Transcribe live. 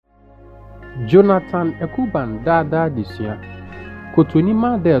Jonathan Ekuban Dada Desua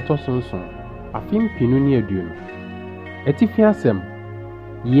Kotonima da etosonson afim pinu ne aduonu etifi asem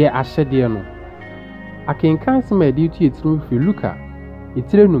ye ahyede no akenkan sema edi tu etirum fi Luka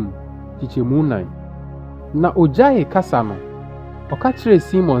etirenum tichemu 9 na ojaye kasa no oka kire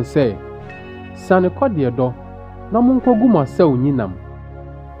Simon se sane kode do na monkogu masa onyinam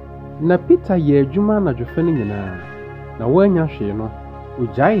na Peter ye adwuma na dwofe no nyina na wanya hwe no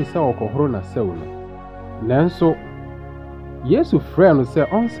ojaye se okohoro na sew no nanso Yesu frɛ no sɛ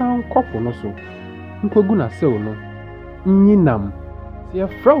ɔnsan kɔpo no so nkogu na sew no nyinam sɛ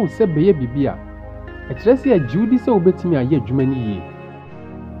yɛfrɛ wo sɛ bɛyɛ bibi a ɛkyerɛ sɛ agyewdi sɛ wobɛtumi ayɛ adwuma no yie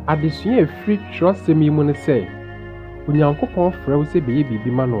adesua efiri twerɛsɛm yi mu ne sɛ Onyankopɔn frɛ wo sɛ bɛyɛ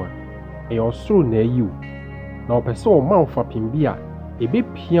bibi ma no a ɛyɛ ɔsoro na ayi wo na ɔpɛ sɛ ɔma wo fapem bi a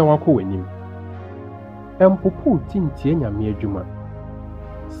ɛbɛpia wakɔ w'anim ɛmpopo tintie Nyame adwuma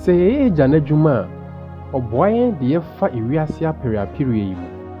sɛ yɛyɛ agya n'adwuma a ɔboayen de yɛfa ewiase apere yi mu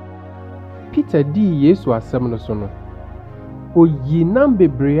Peter di Yesu asɛm no so no oyi nam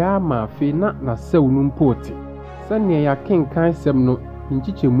bebree ama afe na n'asɛw no mpo te sɛnea yɛakenkan asɛm no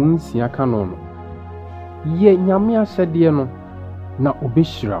nkyikyɛmu 6 ka no yɛ Nyame ahyɛdeɛ no na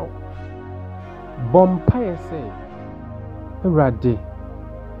obɛhyira wo bɔ mpaeɛ sɛ Awurade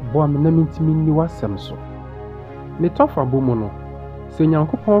boa me na mentimi nni w'asɛm so ne tɔfa bɔ mu no sɛ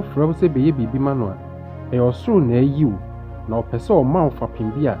Nyankopɔn frɛ wo sɛ bɛyɛ biribi ma no a ɛyɛ ɔsoro na ayi wo na ɔpɛ sɛ ɔma wo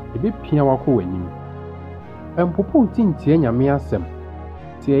fapem bi a ɛbɛpia wakɔ w'anim ɛmpopo tintie Nyame asɛm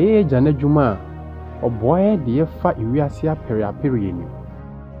sɛ yɛyɛ agya n'adwuma a ɔboa yɛ de yɛfa ewiase apere anim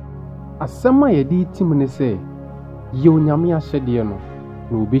asɛm a yɛde tim ne sɛ yɛ Nyame ahyɛdeɛ no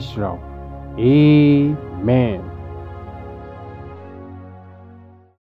na obɛhyira wo amen